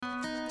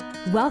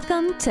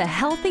Welcome to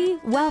Healthy,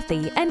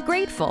 Wealthy, and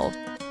Grateful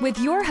with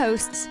your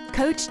hosts,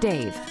 Coach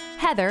Dave,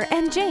 Heather,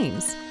 and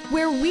James,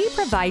 where we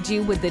provide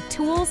you with the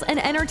tools and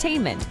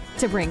entertainment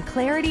to bring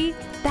clarity,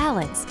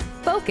 balance,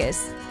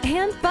 focus,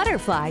 and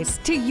butterflies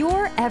to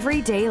your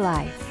everyday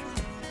life.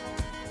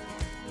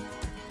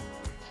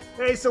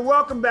 Hey, so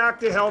welcome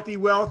back to Healthy,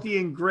 Wealthy,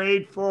 and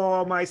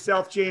Grateful.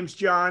 Myself, James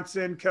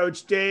Johnson,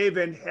 Coach Dave,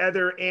 and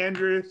Heather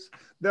Andrews,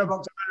 the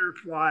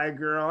butterfly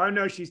girl. I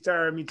know she's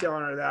tired of me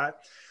telling her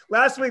that.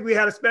 Last week, we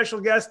had a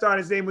special guest on.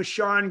 His name was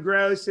Sean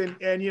Gross. And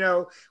you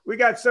know, we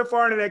got so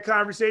far into that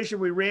conversation,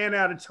 we ran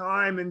out of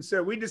time. And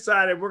so we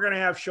decided we're going to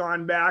have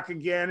Sean back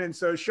again. And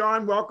so,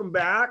 Sean, welcome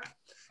back.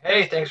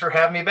 Hey, thanks for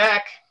having me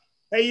back.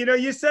 Hey, you know,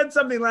 you said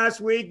something last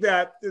week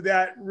that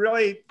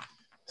really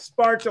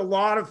sparked a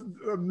lot of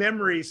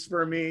memories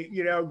for me.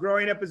 You know,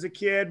 growing up as a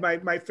kid,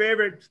 my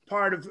favorite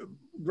part of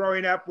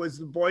growing up was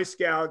the Boy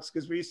Scouts,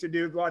 because we used to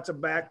do lots of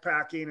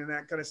backpacking and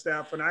that kind of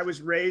stuff. And I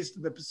was raised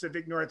in the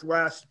Pacific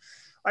Northwest.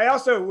 I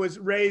also was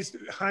raised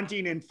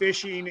hunting and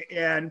fishing,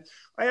 and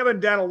I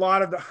haven't done a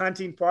lot of the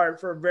hunting part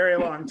for a very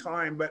long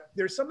time, but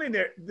there's something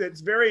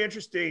that's very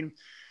interesting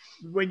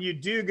when you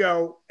do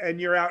go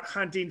and you're out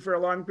hunting for a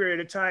long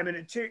period of time, and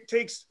it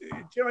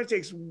only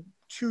takes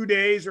 2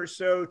 days or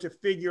so to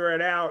figure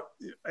it out,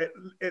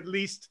 at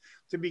least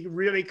to be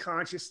really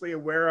consciously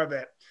aware of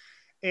it.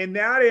 And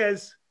that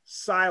is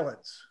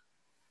silence.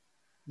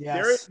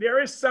 Yes.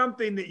 There is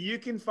something that you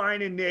can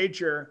find in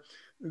nature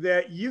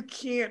that you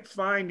can't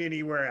find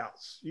anywhere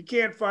else. You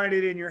can't find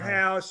it in your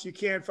house. You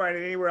can't find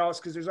it anywhere else,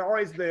 because there's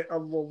always the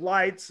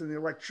lights and the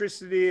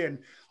electricity and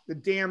the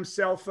damn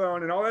cell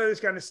phone and all of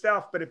this kind of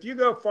stuff. But if you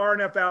go far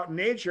enough out in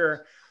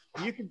nature,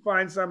 you can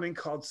find something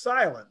called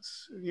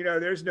silence. You know,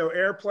 there's no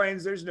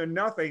airplanes, there's no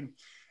nothing.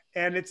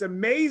 And it's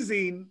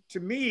amazing to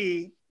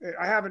me.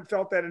 I haven't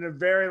felt that in a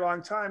very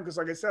long time, because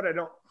like I said, I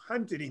don't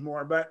hunt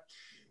anymore. But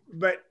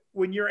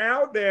when you're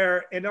out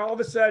there and all of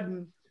a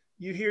sudden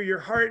you hear your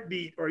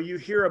heartbeat or you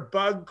hear a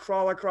bug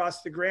crawl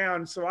across the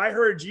ground. So I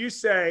heard you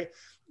say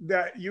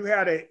that you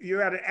had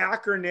an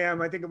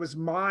acronym, I think it was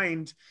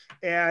MIND.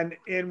 And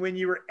when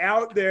you were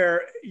out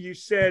there, you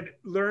said,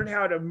 learn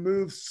how to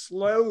move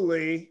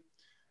slowly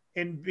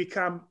and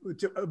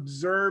to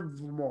observe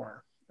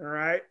more. All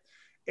right.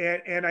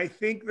 And I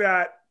think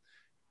that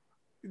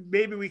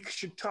maybe we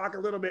should talk a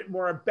little bit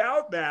more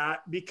about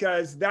that,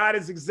 because that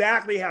is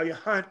exactly how you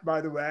hunt, by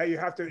the way. You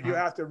have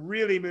to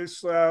really move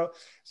slow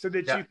so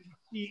that you can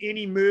see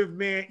any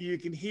movement, you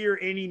can hear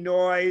any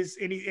noise,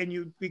 and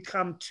you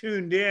become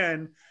tuned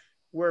in,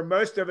 where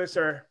most of us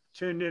are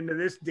tuned into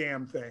this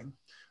damn thing.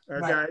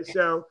 Okay. Right.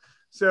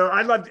 So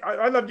I'd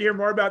love to hear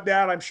more about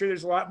that. I'm sure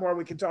there's a lot more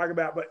we can talk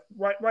about, but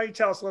why don't you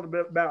tell us a little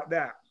bit about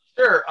that?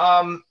 Sure.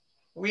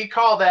 We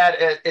call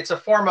that, it's a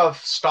form of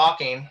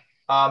stalking.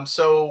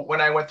 So when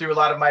I went through a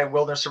lot of my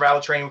wilderness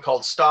survival training, we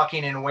called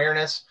stalking and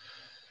awareness.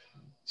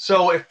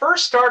 So it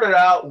first started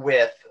out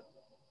with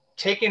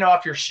taking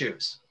off your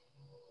shoes.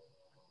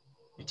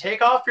 You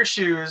take off your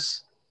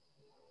shoes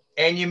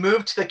and you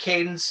move to the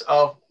cadence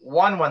of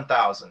 1,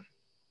 1,000,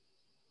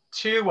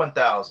 2,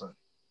 1,000,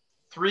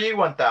 3,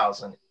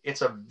 1,000.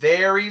 It's a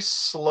very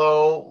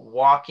slow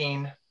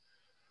walking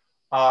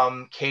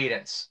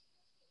cadence.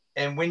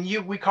 And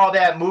we call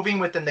that moving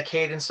within the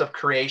cadence of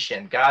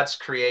creation, God's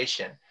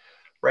creation,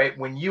 right?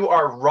 When you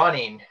are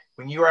running,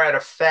 when you are at a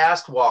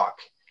fast walk,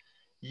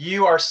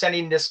 you are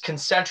sending this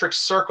concentric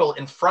circle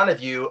in front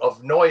of you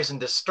of noise and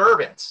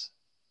disturbance.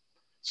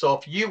 So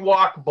if you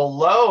walk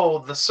below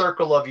the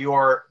circle of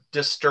your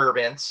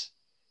disturbance,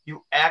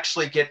 you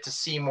actually get to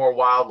see more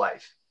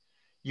wildlife.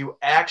 You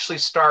actually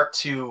start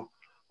to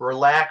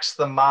relax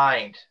the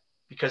mind,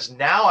 because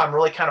now I'm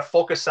really kind of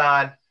focused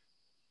on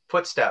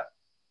footstep,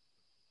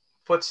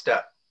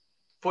 footstep,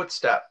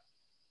 footstep.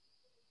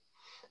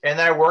 And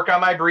then I work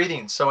on my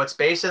breathing. So it's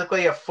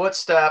basically a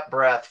footstep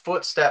breath,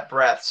 footstep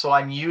breath. So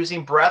I'm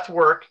using breath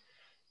work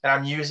and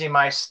I'm using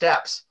my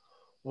steps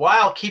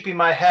while keeping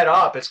my head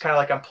up. It's kind of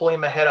like I'm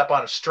pulling my head up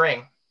on a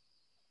string,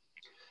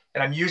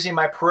 and I'm using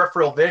my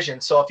peripheral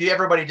vision. So if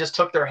everybody just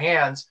took their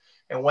hands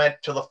and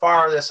went to the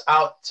farthest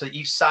out to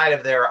each side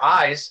of their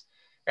eyes,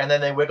 and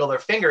then they wiggle their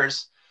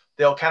fingers,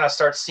 they'll kind of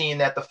start seeing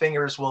that the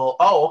fingers will,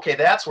 oh, okay,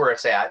 that's where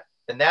it's at.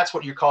 And that's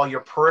what you call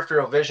your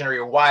peripheral vision or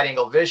your wide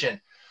angle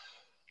vision.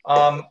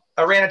 I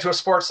ran into a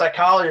sports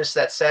psychologist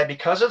that said,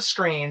 because of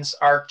screens,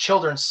 our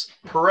children's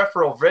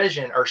peripheral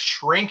vision are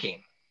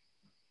shrinking,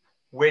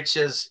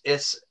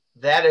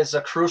 that is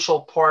a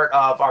crucial part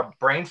of our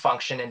brain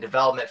function and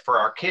development for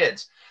our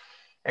kids.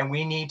 And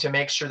we need to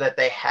make sure that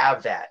they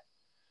have that.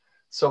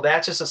 So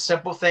that's just a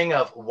simple thing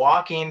of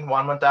walking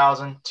 1,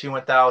 1,000, 2,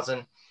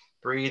 1,000,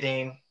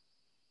 breathing,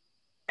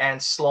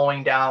 and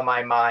slowing down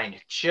my mind.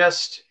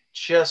 Just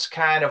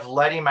kind of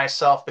letting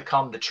myself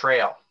become the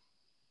trail.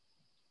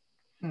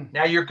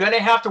 Now you're going to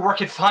have to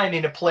work at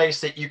finding a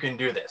place that you can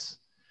do this,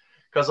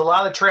 because a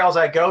lot of the trails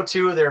I go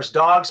to, there's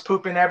dogs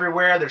pooping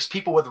everywhere. There's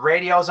people with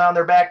radios on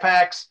their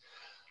backpacks.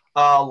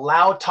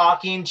 loud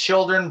talking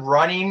children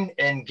running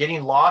and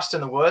getting lost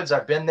in the woods.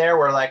 I've been there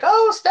where like,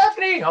 oh,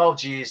 Stephanie, oh,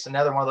 geez,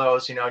 another one of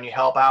those, you know, and you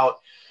help out.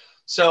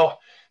 So,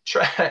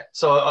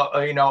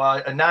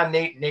 a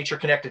non-nature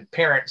connected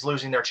parent is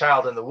losing their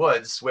child in the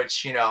woods,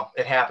 which, you know,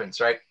 it happens,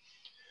 right?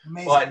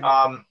 Amazing.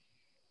 But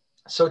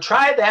so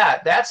try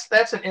that.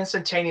 That's an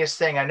instantaneous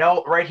thing. I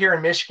know right here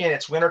in Michigan,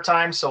 it's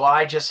wintertime, so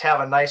I just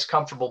have a nice,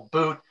 comfortable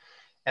boot,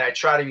 and I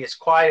try to be as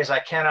quiet as I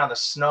can on the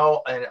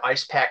snow and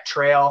ice packed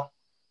trail.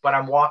 But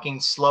I'm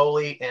walking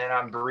slowly and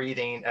I'm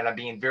breathing and I'm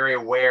being very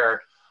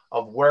aware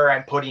of where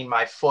I'm putting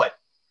my foot.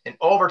 And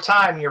over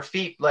time, your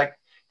feet, like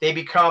they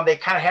kind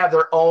of have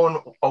their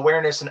own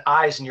awareness and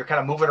eyes, and you're kind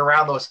of moving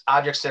around those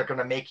objects that are going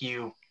to make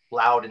you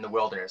loud in the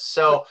wilderness.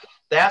 So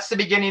that's the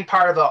beginning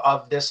part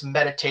of this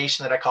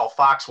meditation that I call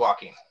fox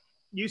walking.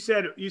 You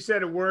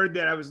said a word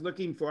that I was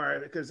looking for,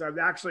 because I'm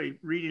actually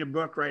reading a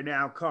book right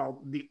now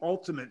called The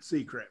Ultimate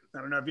Secret. I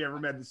don't know if you ever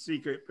read The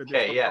Secret, but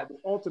there's called The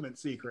Ultimate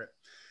Secret.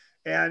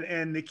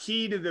 And the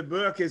key to the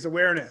book is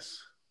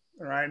awareness.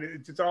 All right.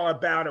 It's all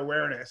about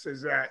awareness,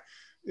 is that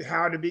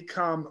how to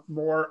become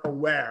more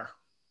aware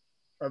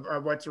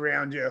of what's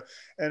around you.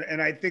 And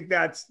I think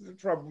that's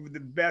probably the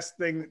best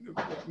thing,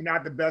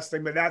 not the best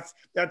thing, but that's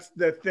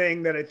the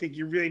thing that I think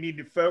you really need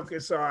to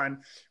focus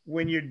on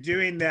when you're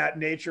doing that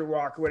nature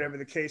walk, whatever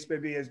the case may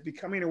be, is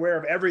becoming aware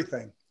of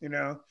everything. You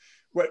know,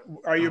 what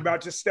are you about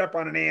to step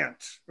on an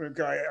ant?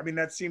 Okay. I mean,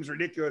 that seems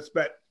ridiculous,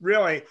 but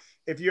really,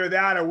 if you're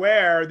that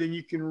aware, then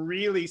you can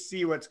really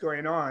see what's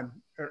going on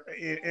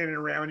in and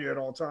around you at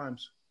all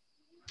times.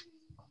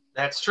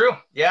 That's true.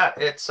 Yeah.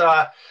 It's,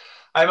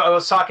 I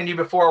was talking to you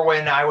before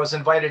when I was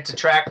invited to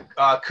track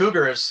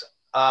cougars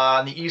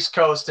on the East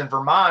Coast in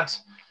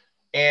Vermont.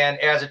 And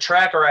as a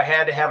tracker, I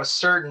had to have a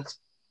certain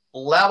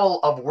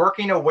level of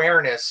working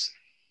awareness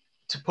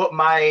to put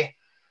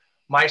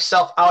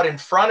myself out in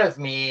front of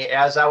me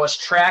as I was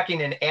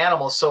tracking an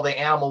animal so the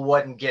animal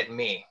wouldn't get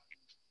me.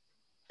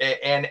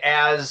 And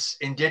as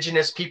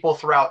indigenous people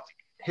throughout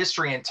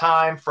history and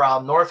time,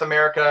 from North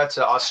America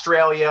to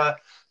Australia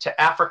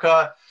to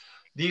Africa,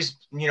 these,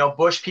 you know,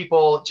 bush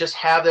people just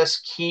have this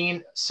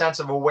keen sense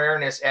of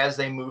awareness as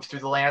they move through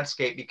the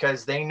landscape,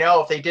 because they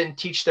know if they didn't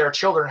teach their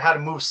children how to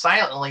move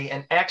silently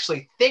and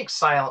actually think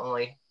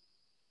silently,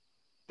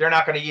 they're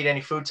not going to eat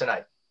any food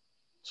tonight.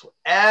 So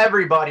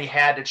everybody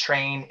had to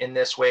train in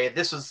this way.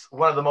 This was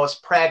one of the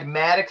most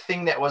pragmatic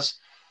thing that was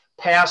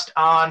passed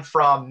on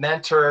from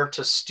mentor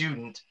to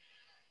student,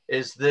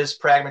 is this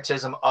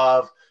pragmatism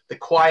of the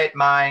quiet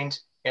mind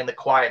and the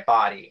quiet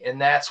body. And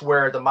that's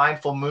where the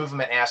mindful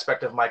movement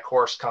aspect of my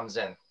course comes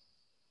in.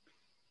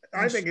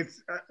 I think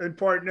it's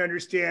important to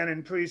understand,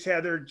 and please,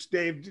 Heather,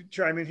 Dave,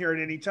 chime in here at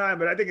any time,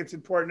 but I think it's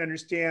important to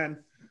understand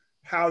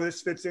how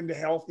this fits into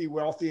healthy,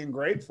 wealthy, and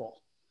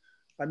grateful.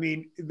 I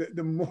mean,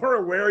 the more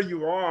aware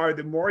you are,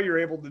 the more you're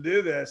able to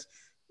do this,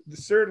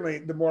 certainly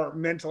the more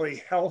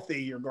mentally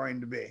healthy you're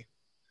going to be.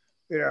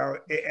 You know,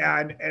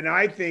 and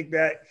I think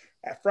that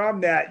from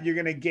that, you're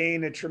going to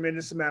gain a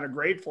tremendous amount of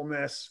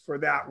gratefulness for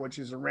that which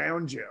is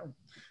around you.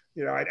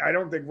 You know, I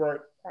don't think we're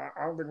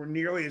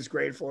nearly as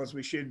grateful as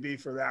we should be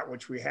for that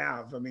which we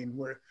have. I mean,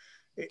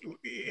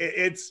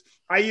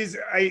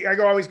 I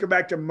always go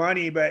back to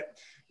money, but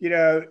you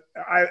know,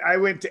 I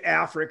went to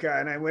Africa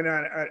and I went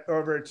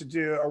over to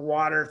do a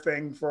water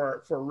thing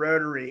for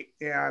Rotary,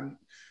 and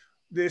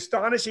the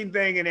astonishing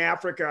thing in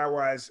Africa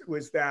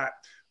was that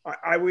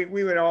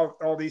we went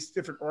all these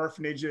different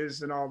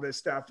orphanages and all this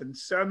stuff. And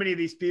so many of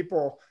these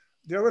people,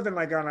 they're living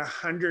like on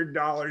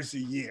 $100 a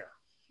year.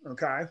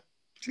 Okay.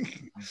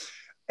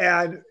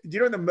 And do you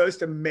know what the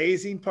most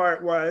amazing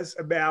part was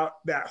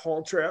about that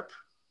whole trip?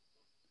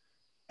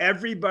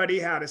 Everybody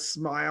had a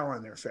smile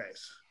on their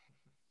face.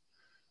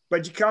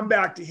 But you come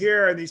back to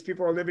here, and these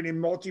people are living in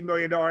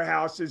multi-million-dollar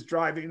houses,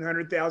 driving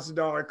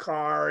 $100,000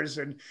 cars,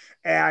 and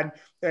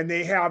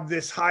they have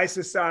this high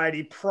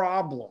society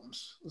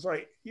problems. It's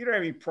like, you don't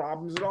have any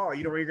problems at all.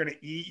 You know where you're going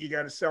to eat. You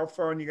got a cell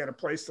phone. You got a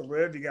place to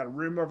live. You got a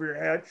room over your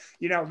head.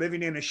 You're not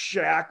living in a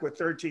shack with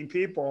 13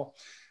 people,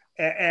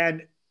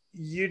 and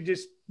you're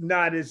just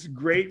not as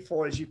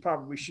grateful as you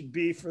probably should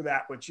be for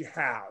that which you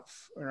have.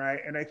 All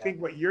right. And I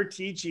think what you're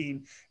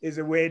teaching is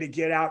a way to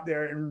get out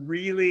there and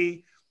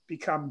really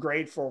become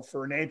grateful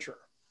for nature.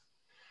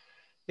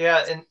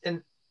 Yeah.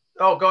 And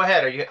oh, go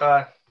ahead. Are you,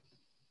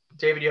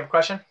 David, do you have a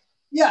question?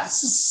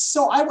 Yes.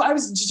 So I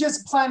was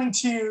just planning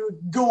to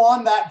go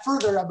on that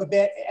further a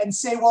bit and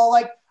say, well,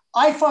 like,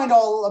 I find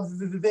all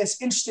of this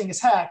interesting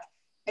as heck.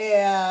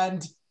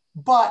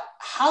 But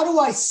how do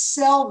I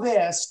sell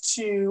this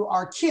to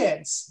our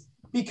kids?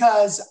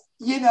 Because,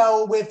 you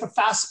know, with the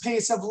fast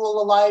pace of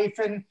life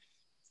and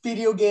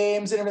video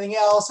games and everything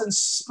else and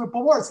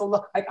sports,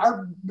 like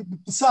our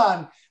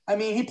son, I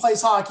mean, he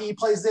plays hockey, he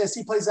plays this,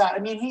 he plays that. I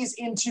mean, he's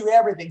into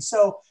everything.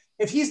 So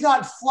if he's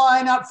not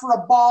flying up for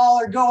a ball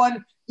or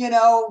going, you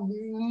know,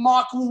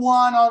 Mach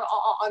 1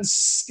 on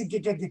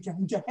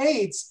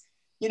skates,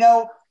 you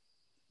know,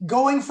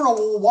 going for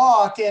a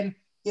walk and,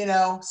 you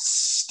know,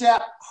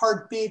 step,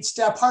 heartbeat,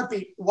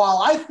 while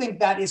I think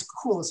that is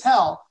cool as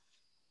hell,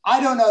 I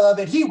don't know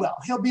that he will.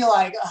 He'll be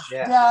like, oh,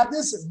 Yeah. Dad,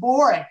 this is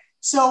boring.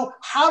 So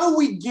how do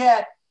we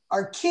get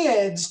our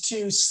kids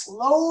to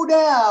slow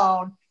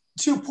down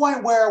to a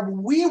point where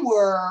we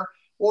were,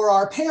 or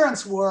our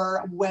parents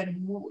were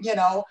when,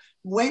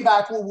 way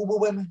back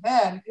when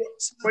then,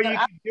 so Well, you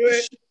can do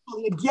it.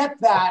 you get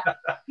that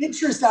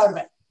interest out of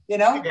it, Do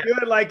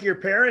it like your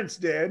parents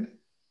did.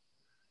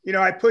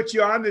 I put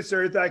you on this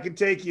earth, I can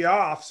take you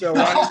off. So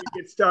why don't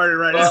you get started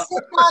right now? I say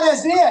that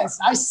as is.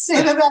 I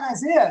say that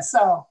as is.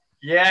 So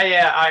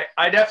Yeah.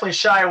 I definitely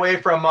shy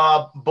away from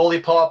bully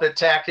pulpit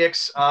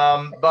tactics.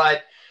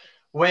 But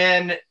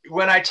when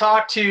I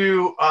talk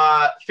to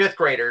fifth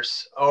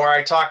graders, or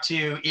I talk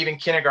to even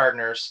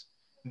kindergartners,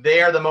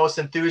 they are the most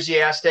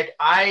enthusiastic.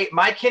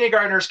 My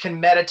kindergartners can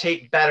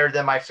meditate better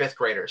than my fifth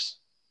graders.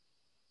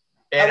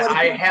 And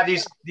I have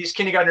these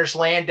kindergartners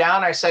laying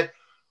down. I said,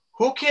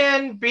 who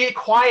can be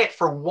quiet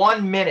for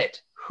 1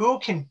 minute? Who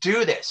can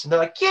do this? And they're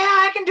like, yeah,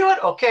 I can do it.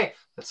 Okay,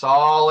 let's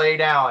all lay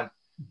down.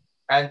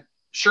 And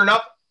sure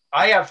enough,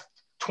 I have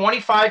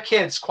 25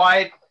 kids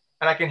quiet,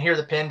 and I can hear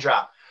the pin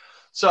drop.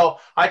 So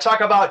I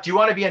talk about, do you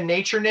want to be a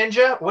nature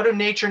ninja? What do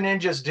nature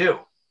ninjas do?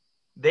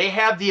 They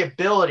have the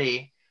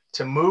ability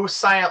to move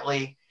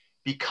silently,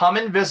 become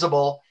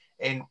invisible,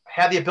 and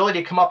have the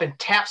ability to come up and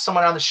tap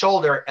someone on the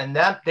shoulder, and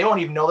then they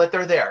won't even know that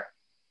they're there.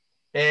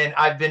 And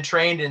I've been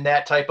trained in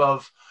that type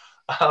of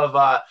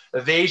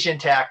evasion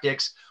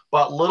tactics,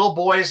 but little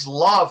boys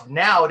love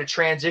now to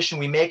transition.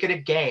 We make it a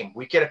game.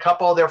 We get a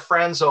couple of their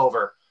friends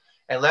over,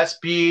 and let's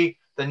be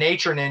the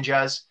nature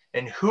ninjas,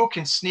 and who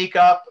can sneak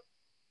up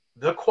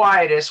the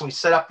quietest. We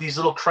set up these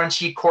little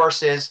crunchy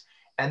courses,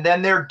 and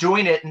then they're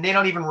doing it, and they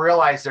don't even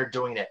realize they're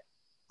doing it.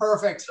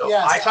 Perfect. So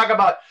yes. I talk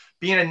about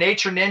being a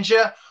nature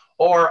ninja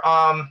or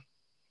a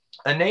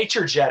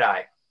nature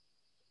Jedi.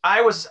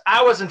 I was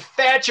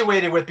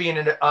infatuated with being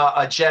a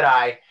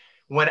Jedi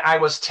when I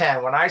was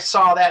 10. When I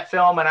saw that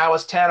film and I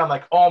was 10, I'm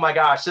like, oh my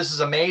gosh, this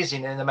is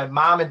amazing. And then my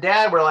mom and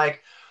dad were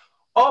like,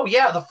 oh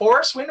yeah, the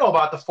Force, we know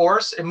about the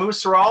Force. It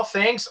moves through all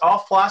things, all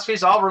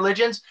philosophies, all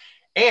religions,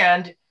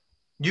 and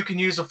you can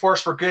use the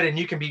Force for good, and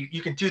you can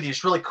do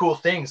these really cool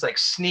things like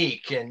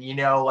sneak and,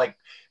 like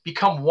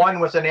become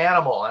one with an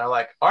animal. And I'm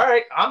like, all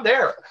right, I'm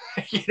there.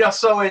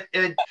 So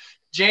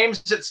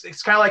James,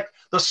 it's kind of like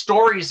the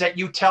stories that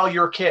you tell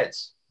your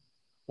kids.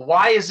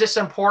 Why is this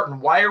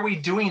important? Why are we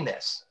doing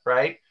this?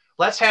 Right?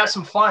 Let's have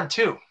some fun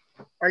too.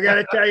 I got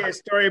to tell you a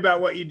story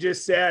about what you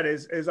just said.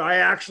 Is I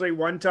actually,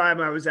 one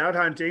time I was out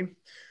hunting,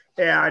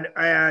 and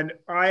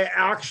I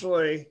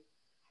actually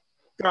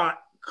got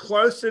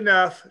close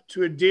enough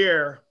to a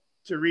deer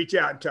to reach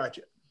out and touch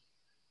it.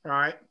 All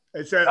right.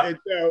 And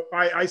so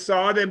I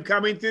saw them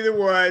coming through the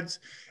woods,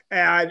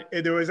 and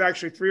there was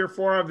actually 3 or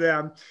 4 of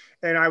them,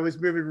 and I was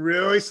moving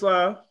really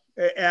slow,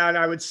 and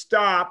I would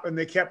stop, and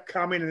they kept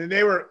coming, and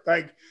they were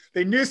like,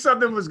 they knew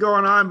something was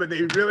going on, but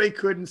they really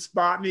couldn't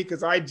spot me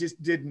because I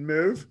just didn't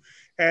move.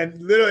 And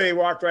literally they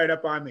walked right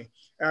up on me.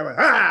 And I went,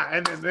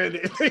 and then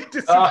they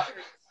just,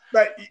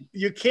 but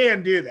you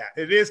can do that.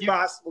 It is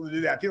possible to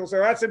do that. People say,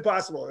 well, that's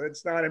impossible.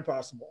 It's not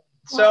impossible.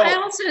 Well, I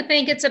also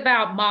think it's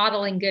about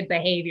modeling good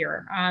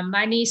behavior.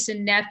 My niece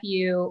and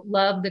nephew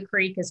love the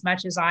creek as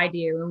much as I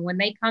do. And when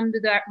they come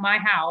to my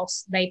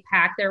house, they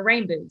pack their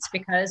rain boots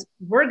because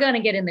we're going to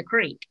get in the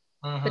creek.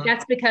 But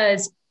that's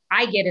because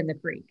I get in the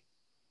creek,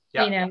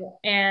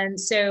 and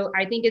so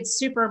I think it's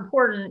super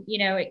important.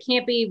 It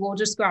can't be, we'll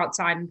just go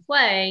outside and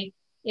play.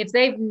 If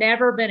they've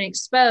never been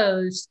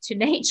exposed to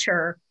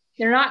nature,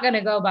 they're not going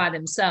to go by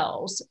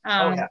themselves.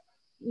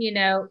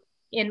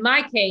 In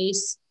my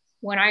case,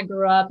 when I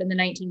grew up in the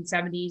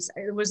 1970s,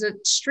 it was a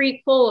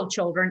street full of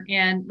children,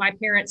 and my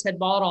parents had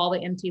bought all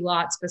the empty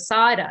lots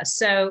beside us.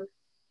 So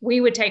we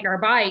would take our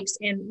bikes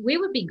and we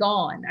would be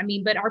gone.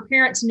 But our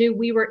parents knew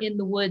we were in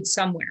the woods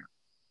somewhere.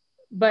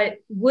 But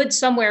wood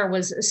somewhere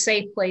was a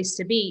safe place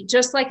to be,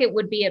 just like it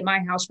would be at my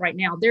house right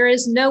now. There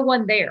is no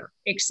one there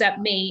except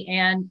me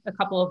and a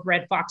couple of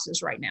red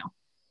foxes right now.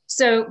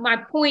 So my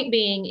point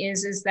being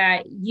is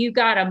that you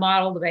got to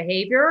model the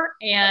behavior,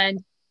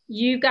 and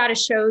you got to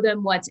show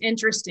them what's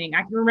interesting.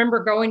 I can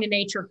remember going to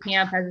nature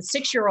camp as a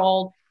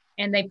 6-year-old,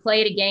 and they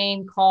played a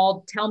game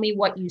called Tell Me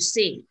What You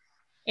See.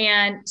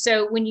 And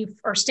so when you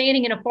are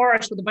standing in a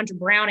forest with a bunch of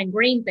brown and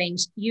green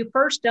things, you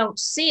first don't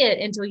see it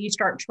until you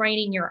start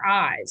training your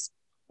eyes.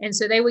 And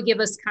so they would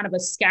give us kind of a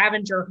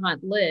scavenger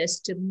hunt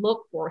list to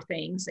look for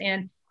things.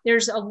 And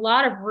there's a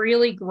lot of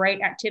really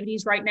great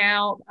activities right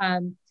now.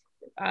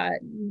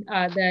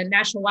 The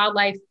National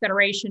Wildlife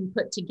Federation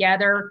put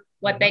together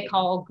what they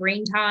call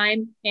Green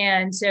Time.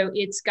 And so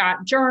it's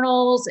got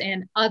journals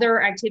and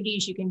other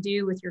activities you can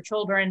do with your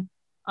children.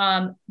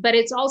 But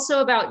it's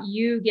also about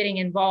you getting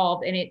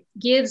involved, and it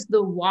gives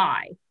the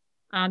why.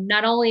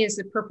 Not only is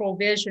the peripheral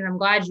vision, I'm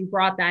glad you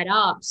brought that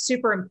up,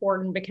 super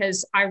important,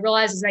 because I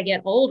realize as I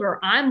get older,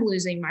 I'm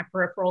losing my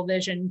peripheral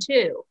vision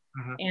too.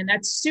 And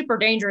that's super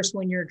dangerous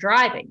when you're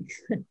driving,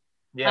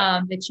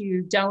 that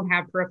you don't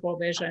have peripheral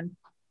vision.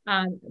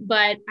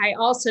 But I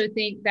also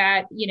think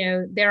that,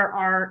 there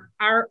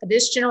are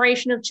this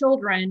generation of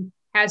children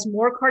has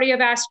more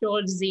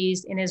cardiovascular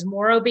disease and is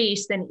more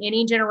obese than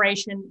any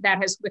generation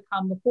that has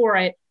become before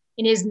it,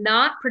 and is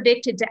not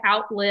predicted to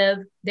outlive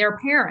their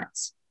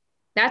parents.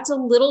 That's a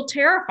little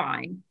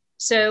terrifying.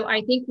 So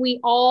I think we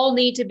all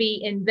need to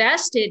be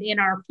invested in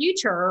our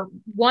future,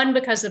 one,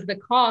 because of the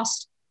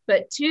cost,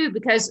 but two,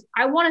 because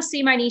I want to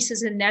see my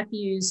nieces and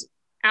nephews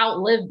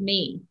outlive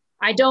me.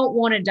 I don't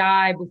want to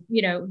die,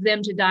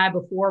 them to die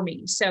before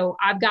me. So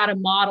I've got to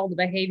model the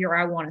behavior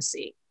I want to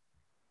see.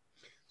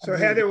 So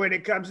Heather, when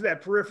it comes to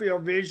that peripheral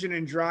vision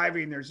and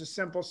driving, there's a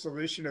simple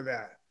solution to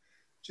that.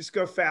 Just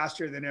go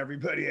faster than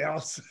everybody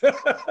else.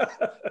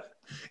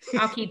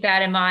 I'll keep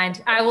that in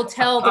mind. I will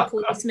tell the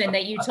policeman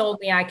that you told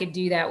me I could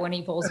do that when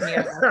he pulls me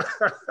over.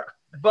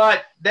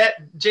 But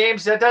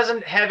James, that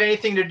doesn't have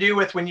anything to do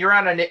with when you're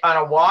on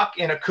a walk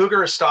and a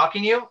cougar is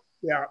stalking you.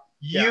 Yeah.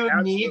 You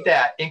need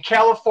that. In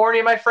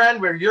California, my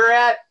friend, where you're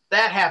at,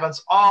 that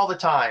happens all the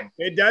time.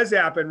 It does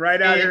happen.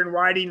 Right out here in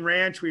Whiting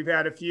Ranch, we've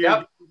had a few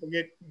people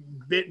get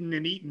bitten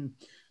and eaten.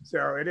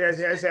 So it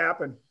has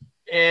happened.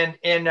 And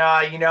in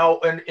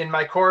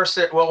my course,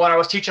 when I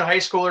was teaching high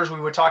schoolers,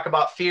 we would talk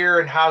about fear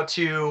and how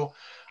to,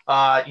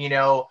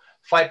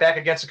 fight back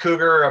against a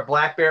cougar, a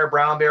black bear,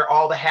 brown bear,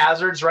 all the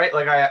hazards, right?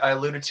 Like I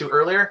alluded to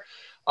earlier.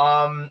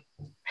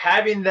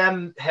 Having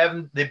them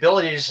have the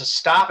ability to just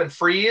stop and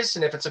freeze.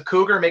 And if it's a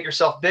cougar, make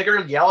yourself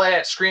bigger, yell at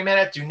it, scream at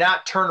it, do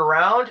not turn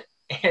around.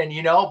 And,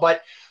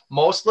 but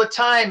most of the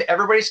time,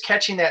 everybody's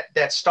catching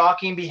that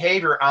stalking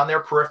behavior on their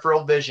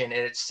peripheral vision,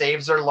 and it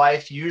saves their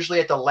life usually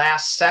at the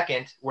last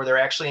second where they're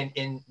actually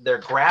in their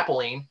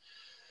grappling.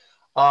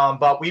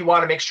 But we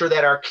want to make sure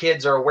that our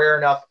kids are aware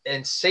enough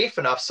and safe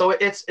enough. So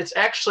it's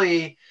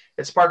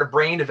part of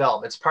brain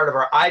development. It's part of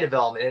our eye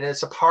development, and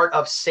it's a part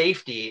of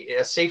safety,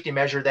 a safety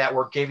measure that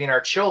we're giving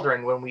our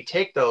children when we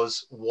take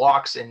those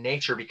walks in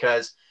nature.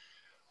 Because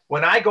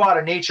when I go out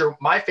in nature,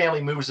 my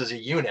family moves as a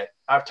unit.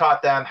 I've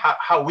taught them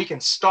how we can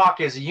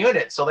stalk as a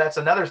unit. So that's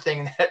another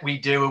thing that we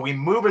do. We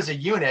move as a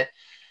unit,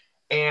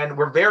 and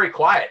we're very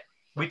quiet.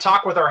 We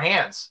talk with our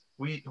hands.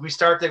 We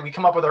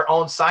come up with our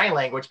own sign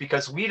language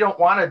because we don't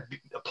want to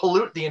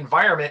pollute the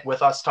environment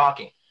with us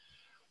talking.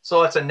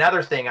 So it's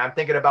another thing I'm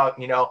thinking about,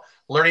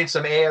 learning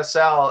some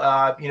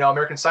ASL,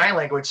 American Sign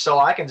Language, so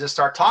I can just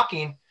start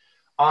talking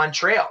on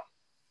trail.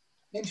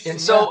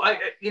 And so,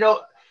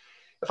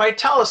 if I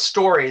tell a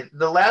story,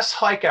 the last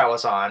hike I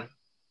was on,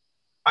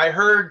 I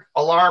heard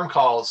alarm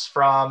calls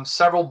from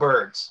several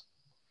birds.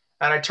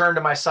 And I turned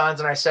to my sons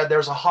and I said,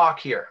 there's a hawk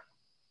here.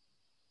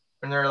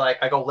 And they're like,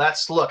 I go,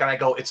 let's look. And I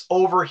go, it's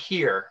over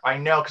here. I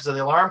know, because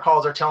the alarm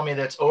calls are telling me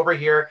that it's over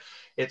here.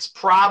 It's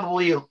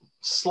probably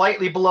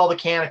slightly below the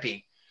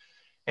canopy.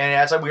 And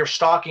as we were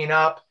stalking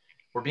up,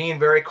 we're being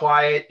very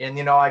quiet. And,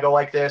 I go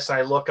like this and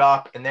I look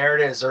up and there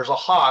it is. There's a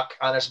hawk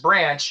on this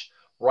branch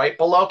right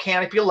below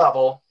canopy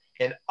level.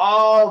 And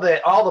all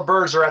the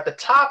birds are at the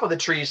top of the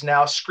trees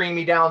now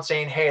screaming down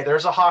saying, hey,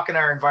 there's a hawk in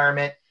our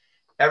environment.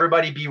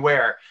 Everybody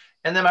beware.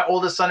 And then my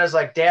oldest son is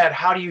like, Dad,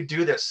 how do you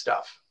do this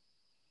stuff?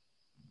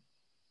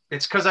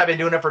 It's because I've been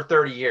doing it for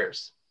 30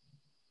 years.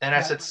 And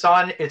I said,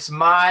 son, it's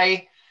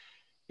my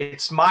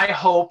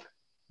hope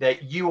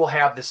that you will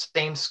have the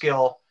same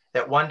skill,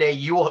 that one day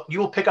you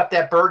will pick up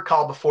that bird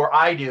call before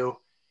I do,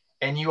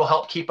 and you will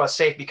help keep us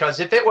safe.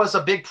 Because if it was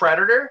a big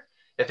predator,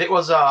 if it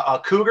was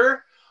a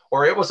cougar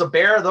or it was a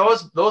bear,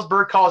 those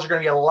bird calls are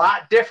going to be a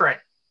lot different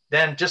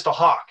than just a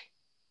hawk.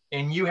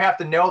 And you have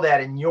to know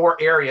that in your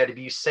area to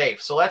be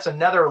safe. So that's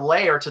another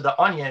layer to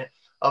the onion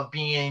of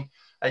being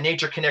a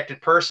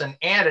nature-connected person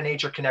and a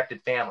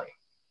nature-connected family.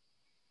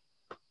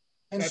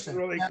 That's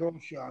really cool,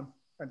 Sean.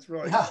 That's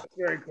very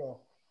cool.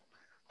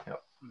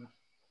 Yep.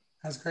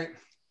 That's great.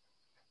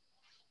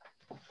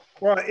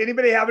 Well,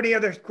 anybody have any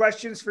other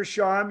questions for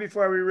Sean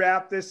before we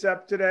wrap this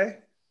up today?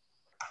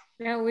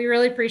 No, we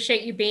really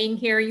appreciate you being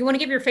here. You want to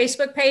give your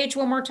Facebook page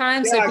one more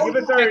time so people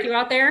can check you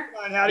out there?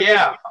 On how to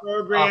get the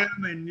program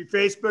and your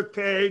Facebook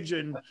page,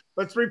 and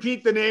let's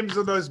repeat the names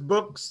of those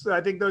books. I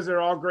think those are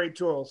all great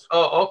tools.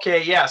 Oh,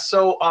 okay, yeah.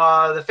 So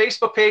the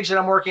Facebook page that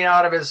I'm working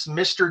out of is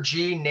Mr.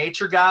 G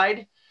Nature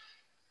Guide.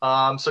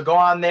 So go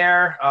on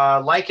there,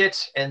 like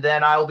it, and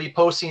then I will be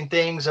posting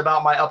things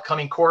about my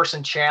upcoming course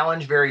and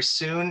challenge very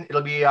soon.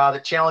 It'll be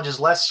the challenge is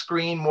Less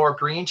Screen, More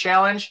Green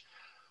challenge,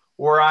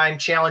 where I'm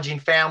challenging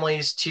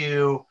families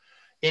to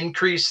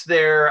increase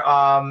their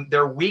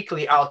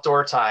weekly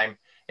outdoor time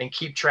and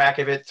keep track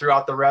of it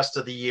throughout the rest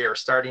of the year,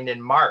 starting in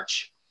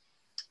March.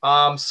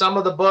 Some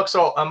of the books,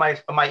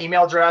 my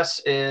email address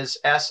is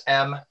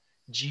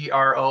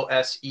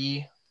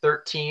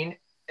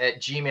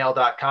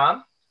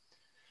smgrose13@gmail.com.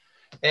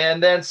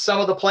 And then some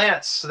of the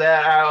plants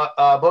that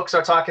books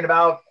are talking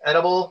about,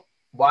 edible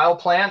wild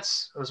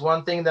plants, was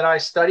one thing that I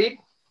studied.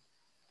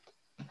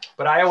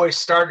 But I always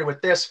started with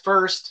this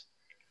first.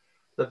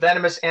 The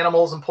venomous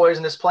animals and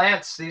poisonous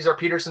plants. These are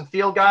Peterson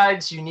Field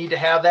Guides. You need to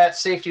have that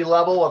safety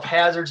level of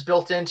hazards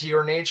built into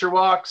your nature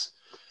walks.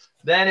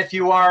 Then if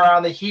you are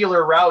on the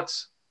healer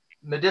routes,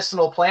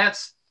 medicinal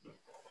plants.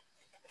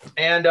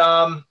 And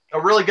a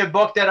really good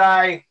book that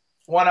I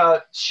want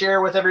to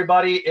share with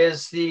everybody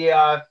is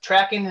the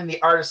Tracking in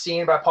the Art of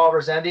Seeing by Paul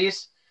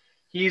Rezendes.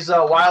 He's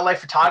a wildlife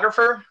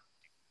photographer,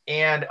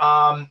 and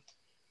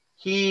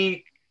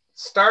he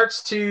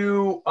starts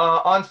to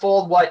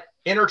unfold what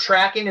inner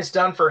tracking has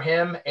done for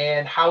him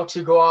and how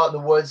to go out in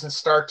the woods and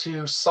start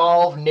to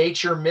solve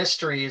nature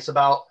mysteries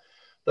about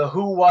the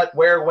who, what,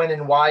 where, when,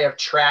 and why of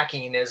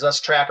tracking, as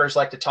us trackers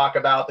like to talk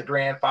about the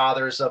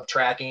grandfathers of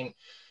tracking.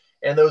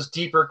 And those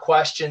deeper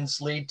questions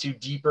lead to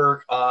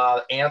deeper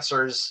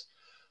answers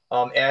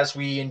as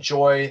we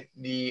enjoy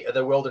the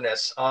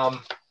wilderness.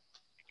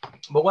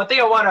 But one thing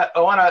I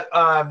want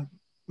to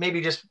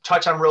maybe just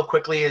touch on real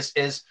quickly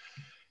is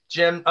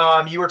Jim,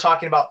 you were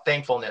talking about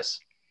thankfulness.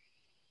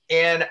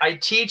 And I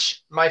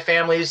teach my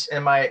families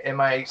and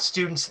my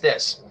students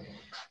this.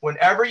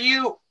 Whenever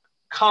you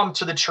come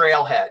to the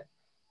trailhead,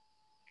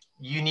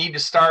 you need to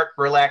start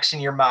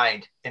relaxing your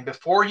mind. And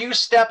before you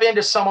step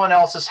into someone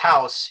else's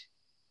house,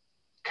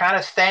 kind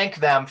of thank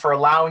them for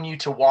allowing you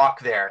to walk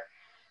there,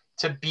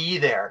 to be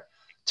there,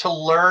 to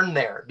learn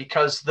there,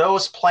 because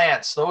those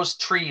plants, those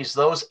trees,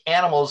 those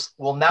animals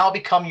will now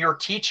become your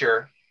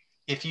teacher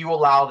if you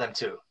allow them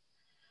to.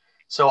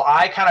 So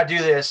I kind of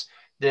do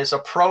this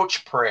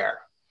approach prayer,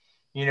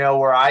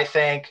 where I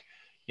thank,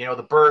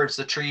 the birds,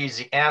 the trees,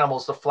 the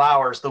animals, the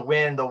flowers, the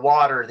wind, the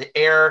water, the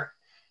air,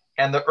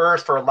 and the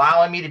earth for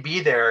allowing me to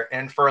be there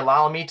and for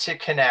allowing me to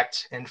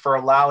connect and for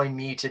allowing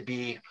me to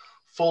be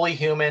fully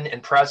human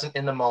and present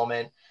in the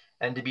moment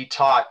and to be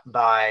taught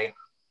by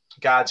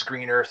God's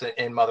green earth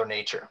and Mother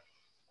Nature.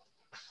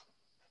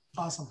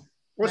 Awesome.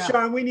 Well, yeah.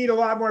 Sean, we need a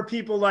lot more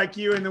people like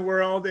you in the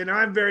world. And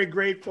I'm very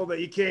grateful that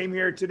you came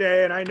here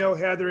today. And I know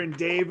Heather and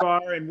Dave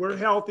are, and we're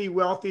healthy,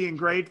 wealthy, and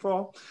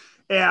grateful.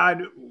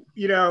 And,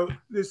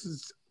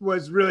 this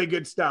was really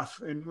good stuff.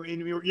 And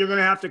you're going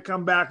to have to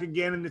come back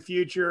again in the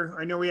future.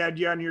 I know we had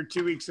you on here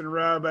 2 weeks in a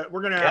row, but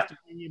we're going to have to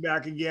bring you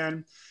back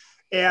again.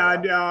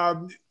 And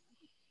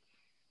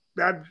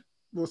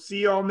we'll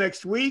see you all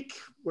next week.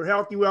 We're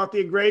healthy,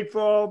 wealthy, and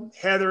grateful.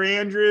 Heather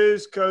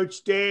Andrews,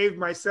 Coach Dave,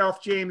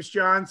 myself, James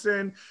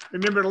Johnson.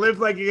 Remember to live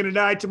like you're going to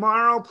die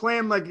tomorrow.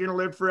 Plan like you're going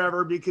to live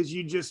forever, because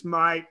you just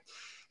might.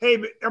 Hey,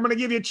 I'm going to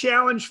give you a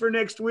challenge for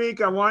next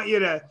week. I want you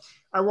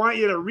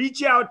to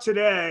reach out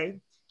today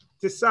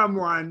to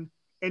someone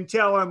and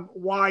tell them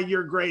why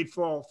you're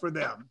grateful for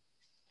them.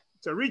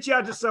 So reach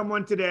out to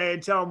someone today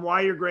and tell them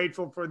why you're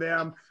grateful for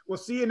them. We'll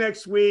see you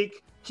next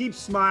week. Keep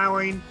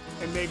smiling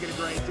and make it a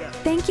great day.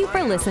 Thank you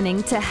for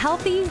listening to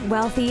Healthy,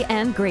 Wealthy,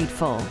 and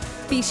Grateful.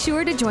 Be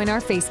sure to join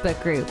our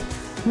Facebook group.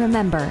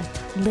 Remember,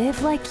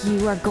 live like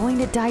you are going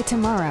to die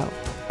tomorrow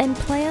and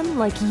plan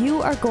like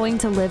you are going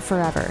to live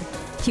forever.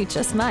 You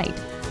just might.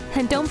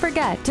 And don't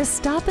forget to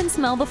stop and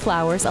smell the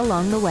flowers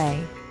along the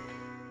way.